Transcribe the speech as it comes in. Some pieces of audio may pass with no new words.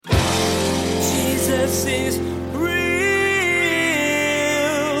Jesus is real.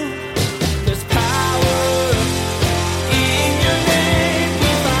 There's power in your name. We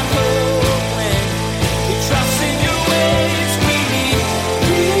find hope when we trust in your ways. We need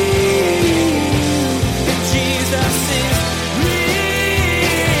real. Jesus is real.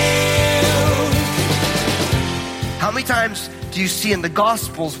 How many times do you see in the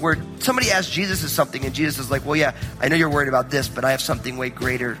Gospels where somebody asks Jesus something and Jesus is like, well, yeah, I know you're worried about this, but I have something way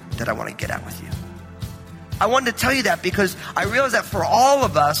greater that I want to get at with you. I wanted to tell you that because I realize that for all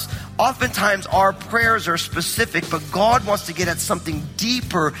of us, oftentimes our prayers are specific, but God wants to get at something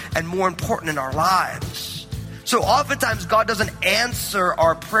deeper and more important in our lives. So oftentimes God doesn't answer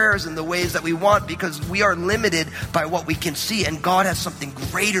our prayers in the ways that we want because we are limited by what we can see, and God has something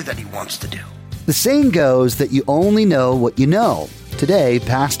greater that he wants to do. The saying goes that you only know what you know. Today,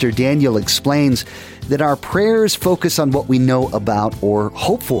 Pastor Daniel explains that our prayers focus on what we know about or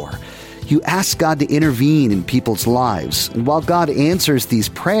hope for. You ask God to intervene in people's lives, and while God answers these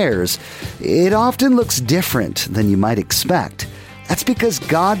prayers, it often looks different than you might expect. That's because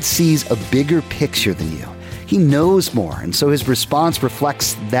God sees a bigger picture than you. He knows more, and so his response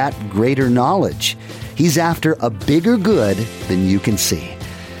reflects that greater knowledge. He's after a bigger good than you can see.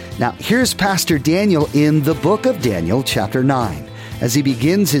 Now, here's Pastor Daniel in the book of Daniel, chapter 9, as he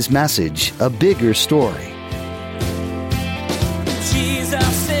begins his message, A Bigger Story.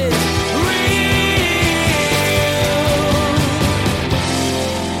 Jesus is real.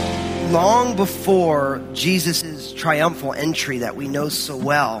 Long before Jesus' triumphal entry that we know so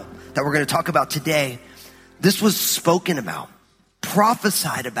well, that we're going to talk about today, this was spoken about,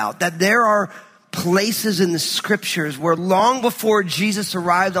 prophesied about, that there are places in the scriptures where long before Jesus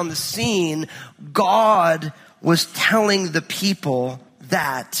arrived on the scene, God was telling the people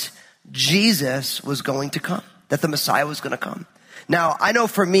that Jesus was going to come, that the Messiah was going to come. Now, I know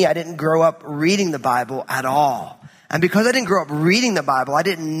for me, I didn't grow up reading the Bible at all. And because I didn't grow up reading the Bible, I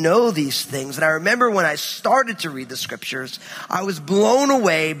didn't know these things. And I remember when I started to read the scriptures, I was blown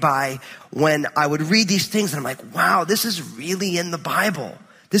away by when I would read these things and I'm like, wow, this is really in the Bible.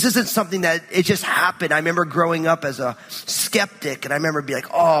 This isn't something that it just happened. I remember growing up as a skeptic and I remember being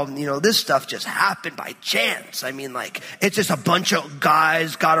like, oh, this stuff just happened by chance. I mean, like, it's just a bunch of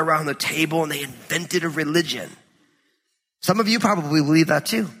guys got around the table and they invented a religion. Some of you probably believe that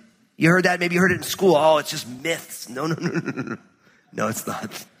too. You heard that, maybe you heard it in school. Oh, it's just myths. No. No, it's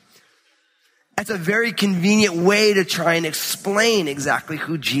not. That's a very convenient way to try and explain exactly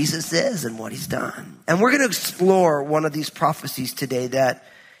who Jesus is and what he's done. And we're going to explore one of these prophecies today that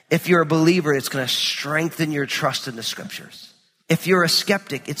if you're a believer, it's going to strengthen your trust in the scriptures. If you're a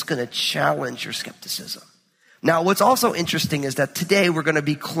skeptic, it's going to challenge your skepticism. Now, what's also interesting is that today we're going to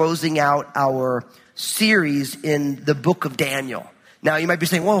be closing out our series in the book of Daniel. Now, you might be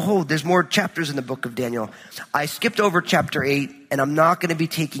saying, whoa, there's more chapters in the book of Daniel. I skipped over chapter 8, and I'm not going to be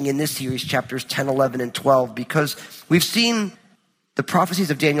taking in this series chapters 10, 11, and 12 because we've seen the prophecies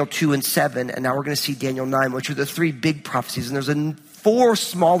of Daniel 2 and 7, and now we're going to see Daniel 9, which are the three big prophecies. And there's 4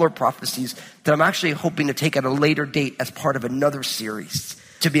 smaller prophecies that I'm actually hoping to take at a later date as part of another series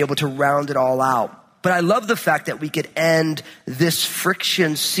to be able to round it all out. But I love the fact that we could end this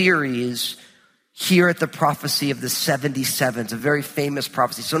Friction series here at the prophecy of the 77s, a very famous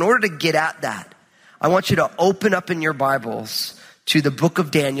prophecy. So in order to get at that, I want you to open up in your Bibles to the book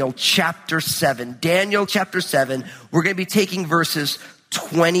of Daniel, chapter 7. Daniel, chapter 7. We're going to be taking verses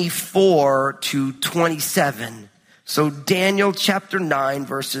 24 to 27. So Daniel, chapter 9,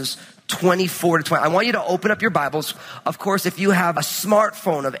 verses 24 to 20. I want you to open up your Bibles. Of course, if you have a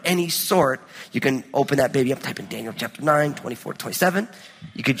smartphone of any sort, you can open that baby up, type in Daniel chapter 9, 24 to 27.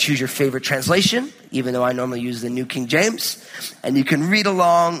 You can choose your favorite translation, even though I normally use the New King James, and you can read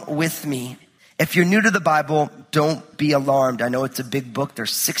along with me. If you're new to the Bible, don't be alarmed. I know it's a big book.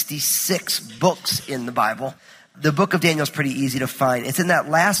 There's 66 books in the Bible. The book of Daniel is pretty easy to find. It's in that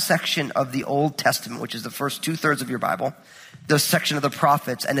last section of the Old Testament, which is the first 2/3 of your Bible, the section of the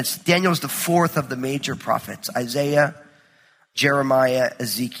prophets. And Daniel's the 4th of the major prophets, Isaiah, Jeremiah,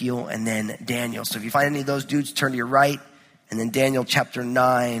 Ezekiel, and then Daniel. So if you find any of those dudes, turn to your right, and then Daniel chapter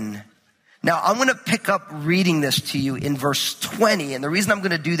 9. Now, I'm going to pick up reading this to you in verse 20. And the reason I'm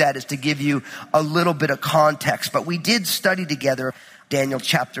going to do that is to give you a little bit of context. But we did study together Daniel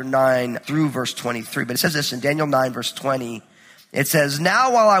chapter 9 through verse 23. But it says this in Daniel 9, verse 20. It says,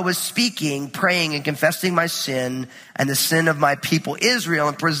 "Now while I was speaking, praying, and confessing my sin and the sin of my people Israel,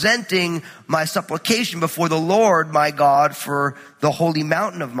 and presenting my supplication before the Lord my God for the holy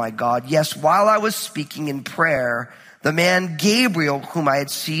mountain of my God, yes, while I was speaking in prayer, the man Gabriel, whom I had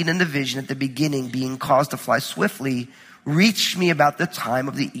seen in the vision at the beginning, being caused to fly swiftly, reached me about the time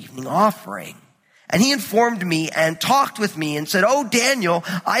of the evening offering. And he informed me and talked with me and said, "Oh, Daniel,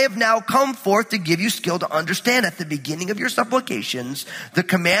 I have now come forth to give you skill to understand. At the beginning of your supplications, the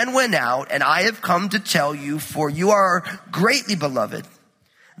command went out, and I have come to tell you, for you are greatly beloved.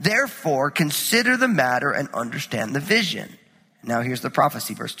 Therefore, consider the matter and understand the vision." Now here's the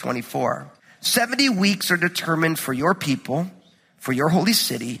prophecy, verse 24. 70 weeks are determined for your people, for your holy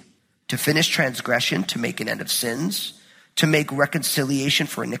city, to finish transgression, to make an end of sins, to make reconciliation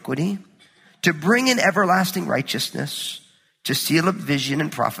for iniquity, to bring in everlasting righteousness, to seal up vision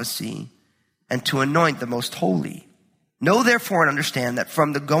and prophecy, and to anoint the most holy. Know therefore and understand that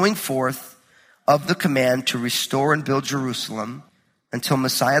from the going forth of the command to restore and build Jerusalem until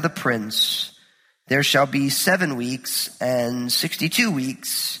Messiah the Prince, there shall be 7 weeks and 62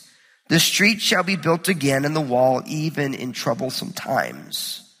 weeks. The street shall be built again and the wall even in troublesome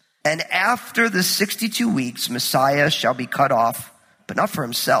times. And after the 62 weeks, Messiah shall be cut off, but not for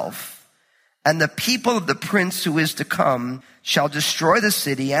himself. And the people of the prince who is to come shall destroy the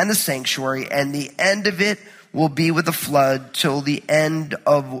city and the sanctuary, and the end of it will be with the flood till the end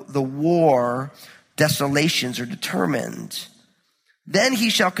of the war. Desolations are determined. Then he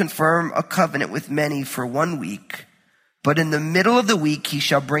shall confirm a covenant with many for 1 week. But in the middle of the week, he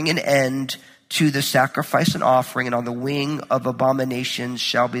shall bring an end to the sacrifice and offering, and on the wing of abominations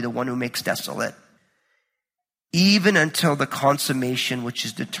shall be the one who makes desolate, even until the consummation which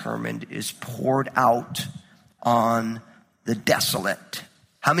is determined is poured out on the desolate.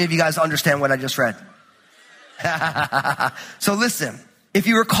 How many of you guys understand what I just read? So listen, if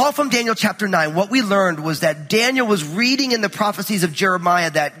you recall from Daniel chapter 9, what we learned was that Daniel was reading in the prophecies of Jeremiah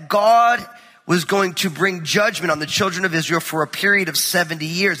that God was going to bring judgment on the children of Israel for a period of 70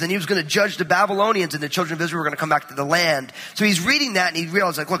 years. And he was going to judge the Babylonians, and the children of Israel were going to come back to the land. So he's reading that and he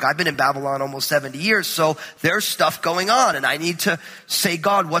realized, like, look, I've been in Babylon almost 70 years. So there's stuff going on and I need to say,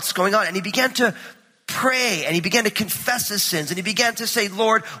 God, what's going on? And he began to pray and he began to confess his sins and he began to say,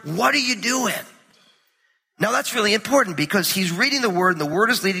 Lord, what are you doing? Now that's really important because he's reading the word and the word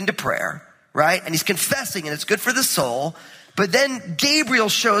is leading to prayer, right? And he's confessing and it's good for the soul. But then Gabriel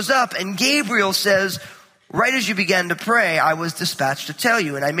shows up and Gabriel says, right as you began to pray, I was dispatched to tell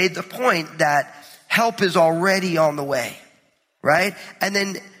you. And I made the point that help is already on the way, right? And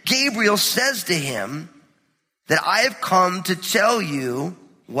then Gabriel says to him that I have come to tell you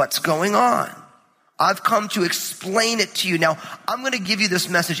what's going on. I've come to explain it to you. Now, I'm going to give you this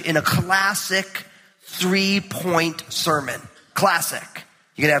message in a classic 3-point sermon. Classic.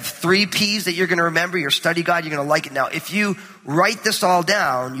 You're going to have 3 P's that you're going to remember, your study guide, you're going to like it. Now, if you write this all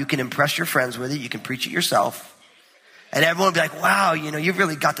down, you can impress your friends with it. You can preach it yourself. And everyone will be like, wow, you've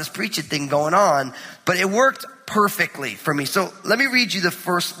really got this preaching thing going on. But it worked perfectly for me. So let me read you the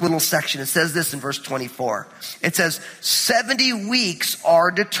first little section. It says this in verse 24. It says, 70 weeks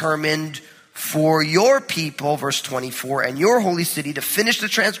are determined for your people, verse 24, and your holy city to finish the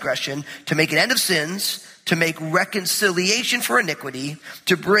transgression, to make an end of sins, to make reconciliation for iniquity,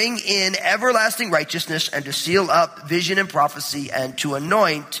 to bring in everlasting righteousness, and to seal up vision and prophecy, and to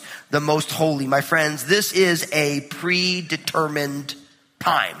anoint the most holy. My friends, this is a predetermined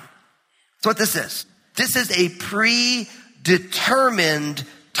time. That's what this is. This is a predetermined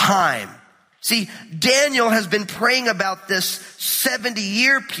time. See, Daniel has been praying about this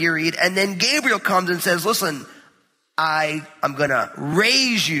 70-year period, and then Gabriel comes and says, listen, I'm going to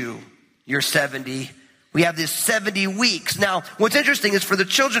raise you your 70. We have this 70 weeks. Now, what's interesting is for the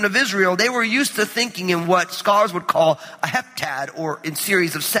children of Israel, they were used to thinking in what scholars would call a heptad, or in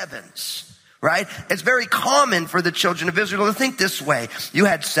series of 7s, right? It's very common for the children of Israel to think this way. You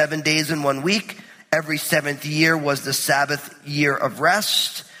had 7 days in 1 week. Every 7th year was the Sabbath year of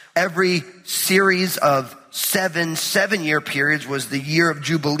rest. Every series of 7 7-year periods was the year of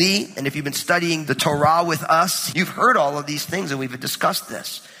Jubilee. And if you've been studying the Torah with us, you've heard all of these things and we've discussed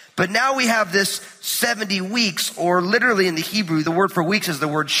this. But now we have this 70 weeks, or literally in the Hebrew, the word for weeks is the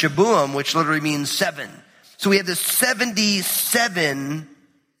word shabuim, which literally means 7. So we have this 77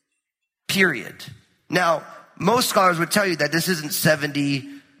 period. Now, most scholars would tell you that this isn't 70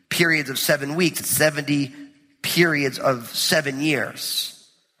 periods of 7 weeks. It's 70 periods of 7 years.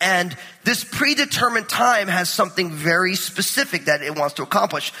 And this predetermined time has something very specific that it wants to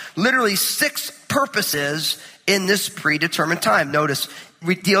accomplish. Literally 6 purposes in this predetermined time. Notice,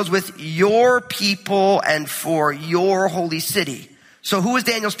 it deals with your people and for your holy city. So who was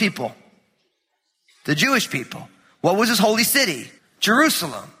Daniel's people? The Jewish people. What was his holy city?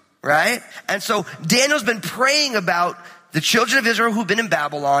 Jerusalem, right? And so Daniel's been praying about the children of Israel who've been in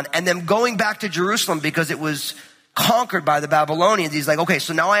Babylon and them going back to Jerusalem because it was conquered by the Babylonians. He's like, okay,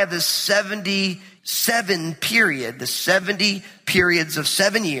 so now I have this 77 period, the 70 periods of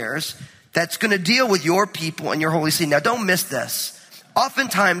 7 years that's going to deal with your people and your holy city. Now, don't miss this.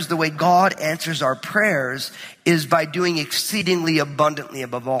 Oftentimes, the way God answers our prayers is by doing exceedingly abundantly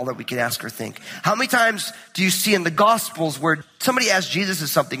above all that we can ask or think. How many times do you see in the Gospels where somebody asks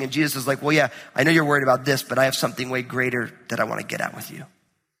Jesus something and Jesus is like, well, yeah, I know you're worried about this, but I have something way greater that I want to get at with you.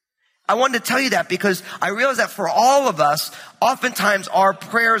 I wanted to tell you that because I realize that for all of us, oftentimes our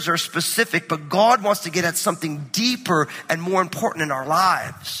prayers are specific, but God wants to get at something deeper and more important in our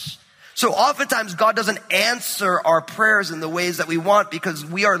lives. So oftentimes God doesn't answer our prayers in the ways that we want because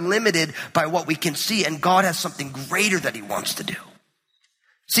we are limited by what we can see, and God has something greater that he wants to do.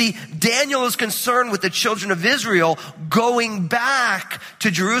 See, Daniel is concerned with the children of Israel going back to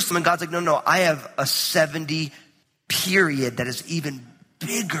Jerusalem, and God's like, no, I have a 70 period that is even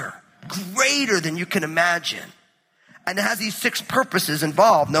bigger, greater than you can imagine. And it has these 6 purposes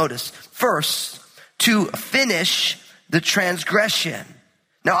involved. Notice, first, to finish the transgression.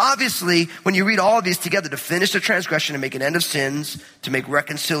 Now, obviously, when you read all of these together, to finish the transgression, to make an end of sins, to make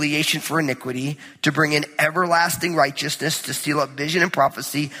reconciliation for iniquity, to bring in everlasting righteousness, to seal up vision and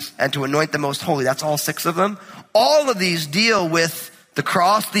prophecy, and to anoint the most holy. That's all 6 of them. All of these deal with the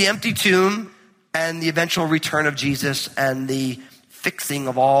cross, the empty tomb, and the eventual return of Jesus, and the fixing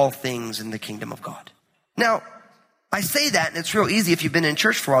of all things in the kingdom of God. Now, I say that, and it's real easy if you've been in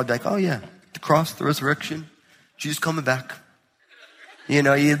church for a while, to be like, oh yeah, the cross, the resurrection, Jesus coming back. You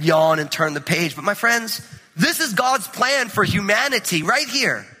know, you yawn and turn the page. But my friends, this is God's plan for humanity right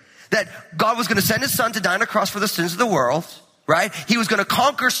here. That God was going to send his son to die on a cross for the sins of the world, right? He was going to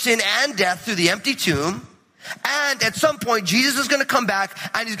conquer sin and death through the empty tomb. And at some point, Jesus is going to come back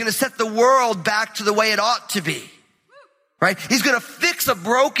and he's going to set the world back to the way it ought to be, right? He's going to fix a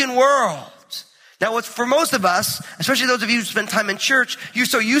broken world. Now, what's for most of us, especially those of you who spend time in church, you're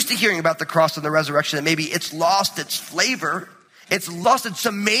so used to hearing about the cross and the resurrection that maybe it's lost its flavor. It's lost its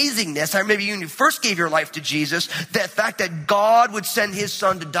amazingness. I remember when you first gave your life to Jesus, that fact that God would send his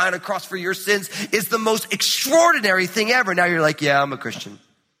son to die on a cross for your sins is the most extraordinary thing ever. Now you're like, yeah, I'm a Christian.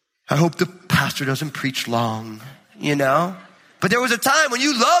 I hope the pastor doesn't preach long, you know? But there was a time when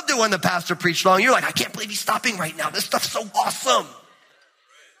you loved it when the pastor preached long. You're like, I can't believe he's stopping right now. This stuff's so awesome.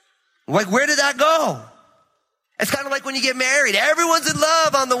 Like, where did that go? It's kind of like when you get married. Everyone's in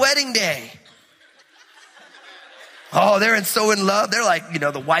love on the wedding day. Oh, they're so in love. They're like, you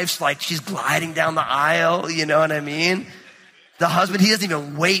know, the wife's like, she's gliding down the aisle. You know what I mean? The husband, he doesn't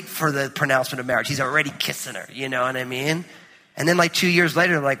even wait for the pronouncement of marriage. He's already kissing her. You know what I mean? And then like 2 years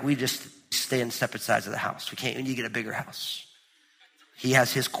later, like, we just stay in separate sides of the house. We need to get a bigger house. He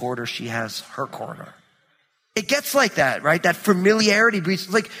has his quarter. She has her quarter. It gets like that, right? That familiarity breeds,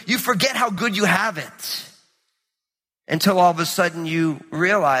 like, you forget how good you have it until all of a sudden you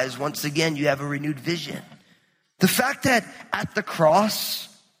realize once again you have a renewed vision. The fact that at the cross,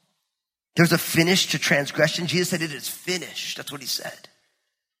 there's a finish to transgression. Jesus said it is finished. That's what he said.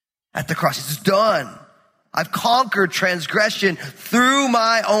 At the cross, it's done. I've conquered transgression through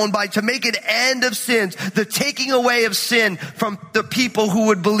my own body to make an end of sins, the taking away of sin from the people who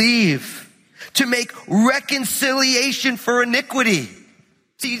would believe, to make reconciliation for iniquity.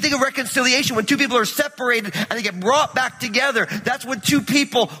 See, you think of reconciliation when 2 people are separated and they get brought back together. That's when 2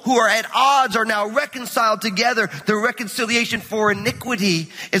 people who are at odds are now reconciled together. The reconciliation for iniquity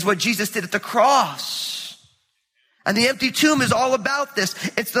is what Jesus did at the cross. And the empty tomb is all about this.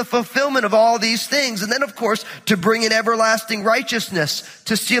 It's the fulfillment of all these things. And then, of course, to bring in everlasting righteousness,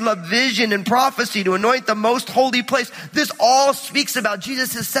 to seal up vision and prophecy, to anoint the most holy place. This all speaks about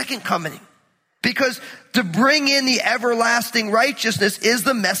Jesus' second coming. Because to bring in the everlasting righteousness is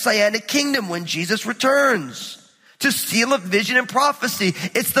the messianic kingdom when Jesus returns. To seal up vision and prophecy,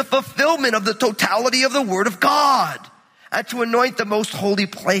 it's the fulfillment of the totality of the word of God. And to anoint the most holy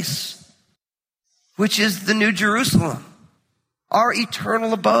place, which is the New Jerusalem, our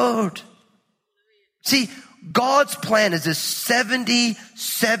eternal abode. See, God's plan is this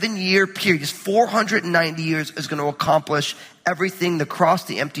 77-year period, this 490 years is going to accomplish everything, the cross,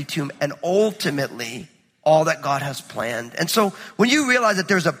 the empty tomb, and ultimately all that God has planned. And so when you realize that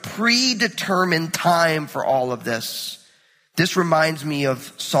there's a predetermined time for all of this, this reminds me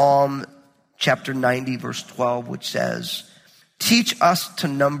of Psalm chapter 90, verse 12, which says, teach us to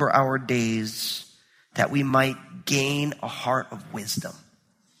number our days that we might gain a heart of wisdom.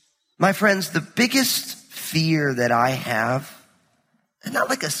 My friends, the biggest fear that I have, and not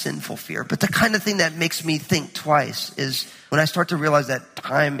like a sinful fear, but the kind of thing that makes me think twice, is when I start to realize that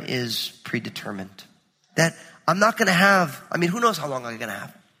time is predetermined. That I'm not going to have, who knows how long I'm going to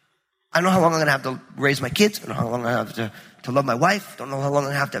have. I don't know how long I'm going to have to raise my kids. I don't know how long I have to love my wife. I don't know how long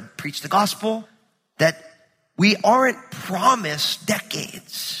I have to preach the gospel. That we aren't promised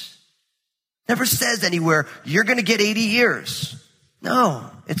decades. Never says anywhere, you're going to get 80 years. No,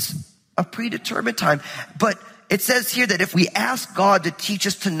 it's a predetermined time. But it says here that if we ask God to teach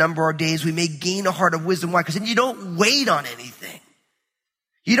us to number our days, we may gain a heart of wisdom. Why? Because then you don't wait on anything.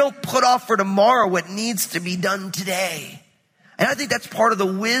 You don't put off for tomorrow what needs to be done today. And I think that's part of the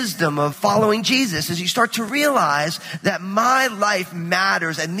wisdom of following Jesus, is you start to realize that my life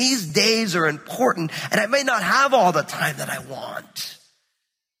matters and these days are important, and I may not have all the time that I want.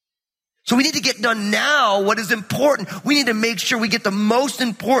 So we need to get done now what is important. We need to make sure we get the most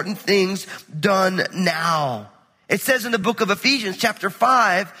important things done now. It says in the book of Ephesians chapter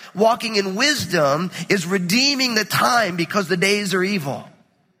 5, walking in wisdom is redeeming the time because the days are evil.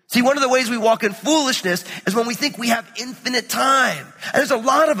 See, one of the ways we walk in foolishness is when we think we have infinite time. And there's a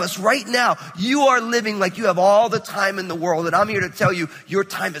lot of us right now, you are living like you have all the time in the world. And I'm here to tell you, your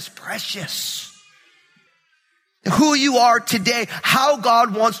time is precious. Who you are today, how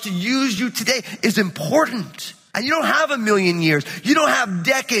God wants to use you today is important. And you don't have a million years. You don't have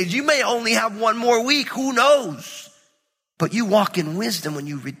decades. You may only have one more week. Who knows? But you walk in wisdom when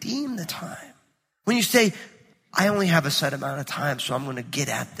you redeem the time. When you say, I only have a set amount of time, so I'm going to get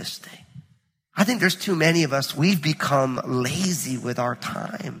at this thing. I think there's too many of us, we've become lazy with our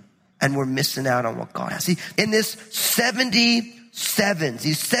time. And we're missing out on what God has. See, in this 77s,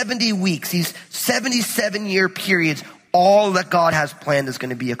 these 70 weeks, these 77-year periods, all that God has planned is going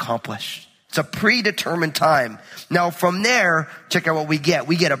to be accomplished. It's a predetermined time. Now, from there, check out what we get.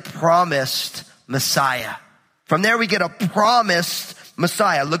 We get a promised Messiah. From there, we get a promised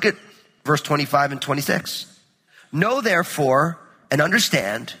Messiah. Look at verse 25 and 26. Know therefore and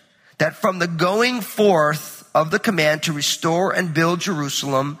understand that from the going forth of the command to restore and build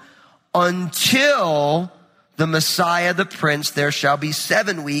Jerusalem until the Messiah, the Prince, there shall be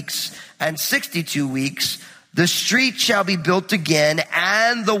 7 weeks and 62 weeks. The street shall be built again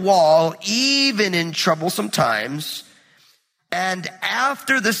and the wall, even in troublesome times. And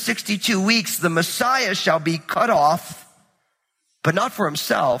after the 62 weeks, the Messiah shall be cut off, but not for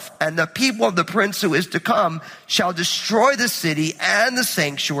himself. And the people of the Prince who is to come shall destroy the city and the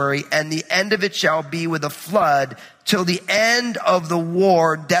sanctuary, and the end of it shall be with a flood. Till the end of the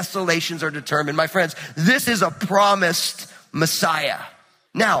war, desolations are determined. My friends, this is a promised Messiah.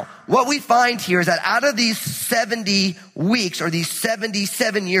 Now, what we find here is that out of these 70 weeks or these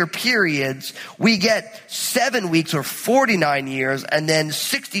 77-year periods, we get 7 weeks or 49 years, and then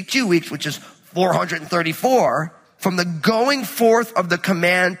 62 weeks, which is 434, from the going forth of the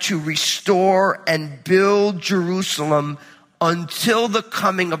command to restore and build Jerusalem until the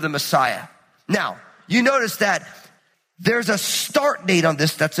coming of the Messiah. Now, you notice that there's a start date on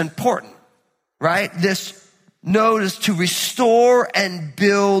this that's important, right? This notice to restore and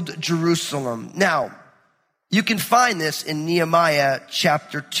build Jerusalem. Now, you can find this in Nehemiah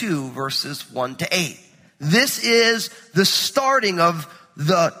chapter 2, verses 1 to 8. This is the starting of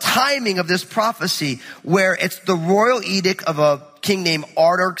the timing of this prophecy, where it's the royal edict of a king named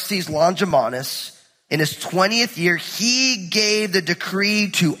Artaxerxes Longimanus. In his 20th year, he gave the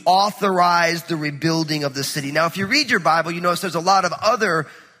decree to authorize the rebuilding of the city. Now, if you read your Bible, you notice there's a lot of other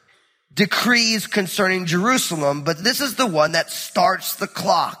decrees concerning Jerusalem, but this is the one that starts the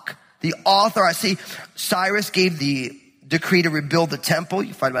clock. The author, see, Cyrus gave the decree to rebuild the temple.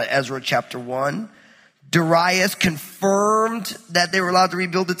 You find about Ezra chapter 1. Darius confirmed that they were allowed to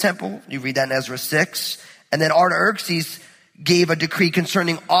rebuild the temple. You read that in Ezra 6. And then Artaxerxes gave a decree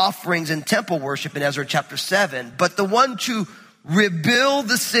concerning offerings and temple worship in Ezra chapter 7. But the one to rebuild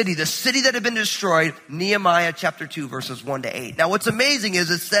the city that had been destroyed, Nehemiah chapter 2, verses 1 to 8. Now, what's amazing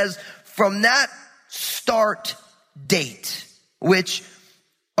is it says from that start date, which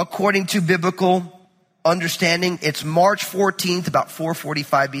according to biblical understanding, it's March 14th, about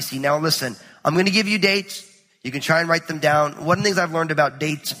 445 BC. Now listen, I'm going to give you dates. You can try and write them down. One of the things I've learned about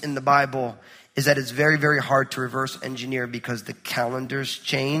dates in the Bible is that it's very, very hard to reverse engineer because the calendars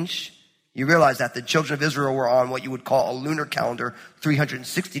change. You realize that the children of Israel were on what you would call a lunar calendar,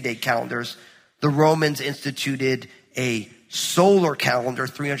 360-day calendars. The Romans instituted a solar calendar,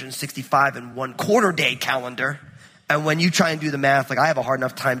 365 and 1/4 day calendar. And when you try and do the math, like I have a hard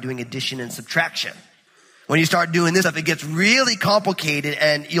enough time doing addition and subtraction. When you start doing this stuff, it gets really complicated,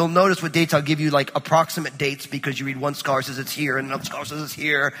 and you'll notice with dates, I'll give you like approximate dates because you read one scholar says it's here and another scholar says it's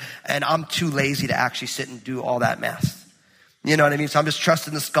here, and I'm too lazy to actually sit and do all that math. You know what I mean? So I'm just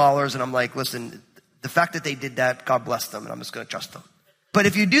trusting the scholars, and I'm like, listen, the fact that they did that, God bless them, and I'm just going to trust them. But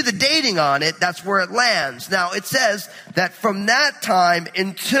if you do the dating on it, that's where it lands. Now, it says that from that time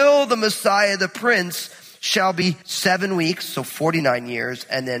until the Messiah, the Prince, shall be 7 weeks, so 49 years,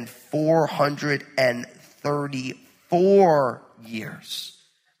 and then 434 years.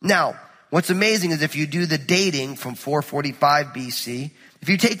 Now, what's amazing is if you do the dating from 445 BC, if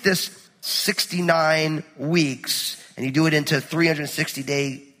you take this 69 weeks and you do it into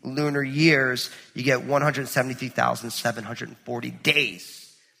 360-day lunar years, you get 173,740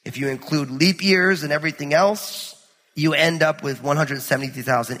 days. If you include leap years and everything else, you end up with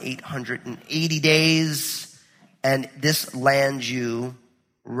 173,880 days. And this lands you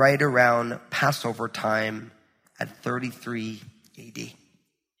right around Passover time at 33 AD,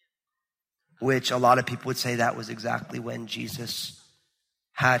 which a lot of people would say that was exactly when Jesus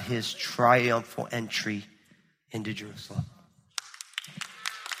had his triumphal entry into Jerusalem.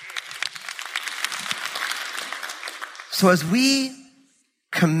 So as we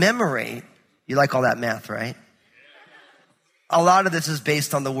commemorate, you like all that math, right? A lot of this is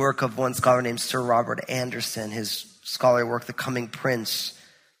based on the work of one scholar named Sir Robert Anderson. His scholarly work, The Coming Prince,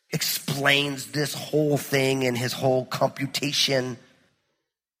 explains this whole thing and his whole computation.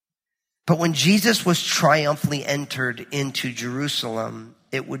 But when Jesus was triumphantly entered into Jerusalem,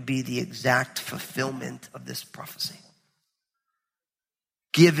 it would be the exact fulfillment of this prophecy,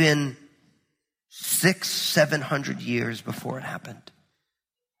 given 600-700 years before it happened.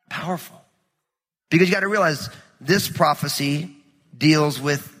 Powerful. Because you got to realize this prophecy deals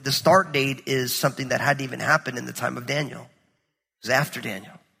with the start date is something that hadn't even happened in the time of Daniel. It was after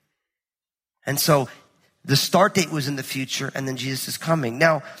Daniel. And so the start date was in the future, and then Jesus is coming.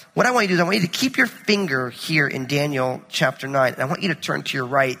 Now, what I want you to do is I want you to keep your finger here in Daniel chapter 9, and I want you to turn to your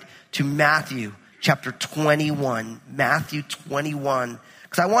right to Matthew chapter 21. Matthew 21.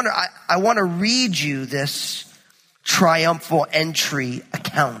 Because I want to read you this triumphal entry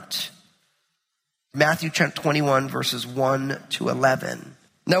account. Matthew chapter 21, verses 1 to 11.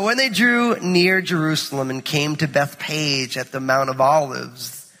 Now, when they drew near Jerusalem and came to Bethphage at the Mount of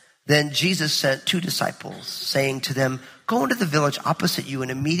Olives, then Jesus sent 2 disciples, saying to them, "Go into the village opposite you,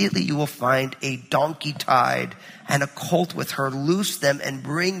 and immediately you will find a donkey tied and a colt with her. Loose them and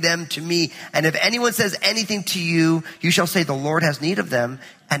bring them to me. And if anyone says anything to you, you shall say, 'The Lord has need of them,'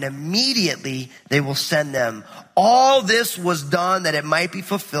 and immediately they will send them." All this was done that it might be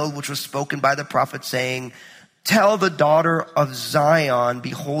fulfilled, which was spoken by the prophet, saying, "Tell the daughter of Zion,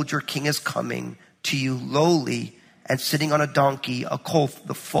 behold, your king is coming to you lowly, and sitting on a donkey, a colt,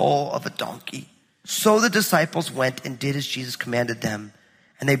 the foal of a donkey." So the disciples went and did as Jesus commanded them.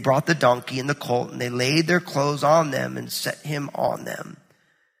 And they brought the donkey and the colt, and they laid their clothes on them and set him on them.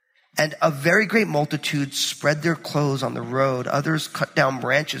 And a very great multitude spread their clothes on the road. Others cut down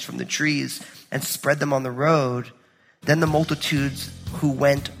branches from the trees and spread them on the road. Then the multitudes who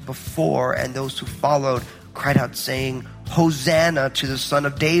went before and those who followed cried out, saying, "Hosanna to the Son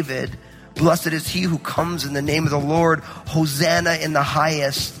of David. Blessed is he who comes in the name of the Lord. Hosanna in the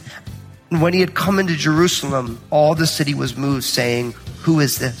highest." And when he had come into Jerusalem, all the city was moved, saying, "Who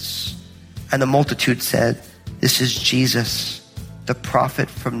is this?" And the multitude said, "This is Jesus, the prophet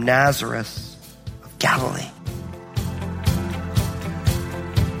from Nazareth of Galilee."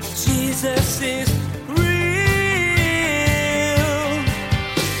 Jesus is real.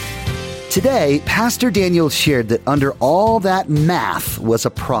 Today, Pastor Daniel shared that under all that math was a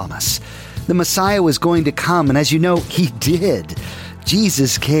promise. The Messiah was going to come, and as you know, he did.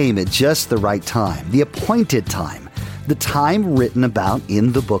 Jesus came at just the right time, the appointed time, the time written about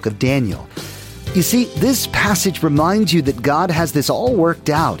in the book of Daniel. You see, this passage reminds you that God has this all worked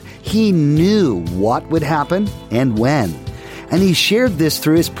out. He knew what would happen and when. And he shared this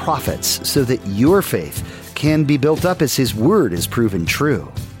through his prophets so that your faith can be built up as his word is proven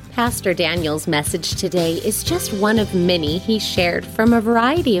true. Pastor Daniel's message today is just one of many he shared from a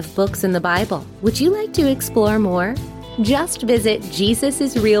variety of books in the Bible. Would you like to explore more? Just visit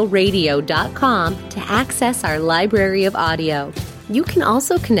JesusIsRealRadio.com to access our library of audio. You can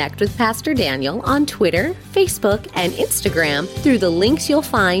also connect with Pastor Daniel on Twitter, Facebook, and Instagram through the links you'll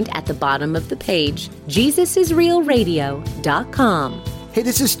find at the bottom of the page, JesusIsRealRadio.com. Hey,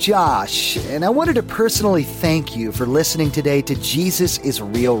 this is Josh, and I wanted to personally thank you for listening today to Jesus is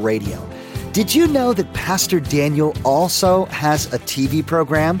Real Radio. Did you know that Pastor Daniel also has a TV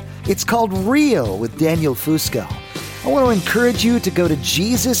program? It's called Real with Daniel Fusco. I want to encourage you to go to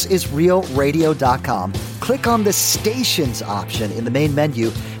JesusIsRealRadio.com, click on the Stations option in the main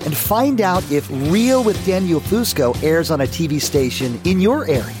menu, and find out if Real with Daniel Fusco airs on a TV station in your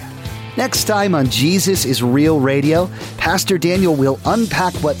area. Next time on Jesus is Real Radio, Pastor Daniel will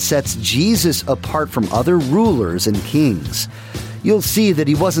unpack what sets Jesus apart from other rulers and kings. You'll see that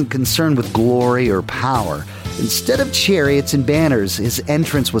he wasn't concerned with glory or power. Instead of chariots and banners, his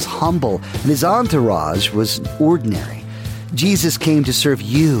entrance was humble and his entourage was ordinary. Jesus came to serve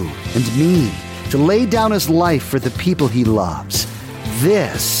you and me, to lay down his life for the people he loves.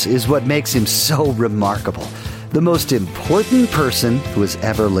 This is what makes him so remarkable, the most important person who has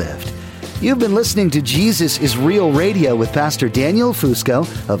ever lived. You've been listening to Jesus is Real Radio with Pastor Daniel Fusco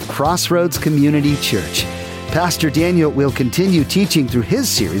of Crossroads Community Church. Pastor Daniel will continue teaching through his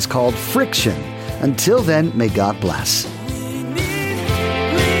series called Friction. Until then, may God bless.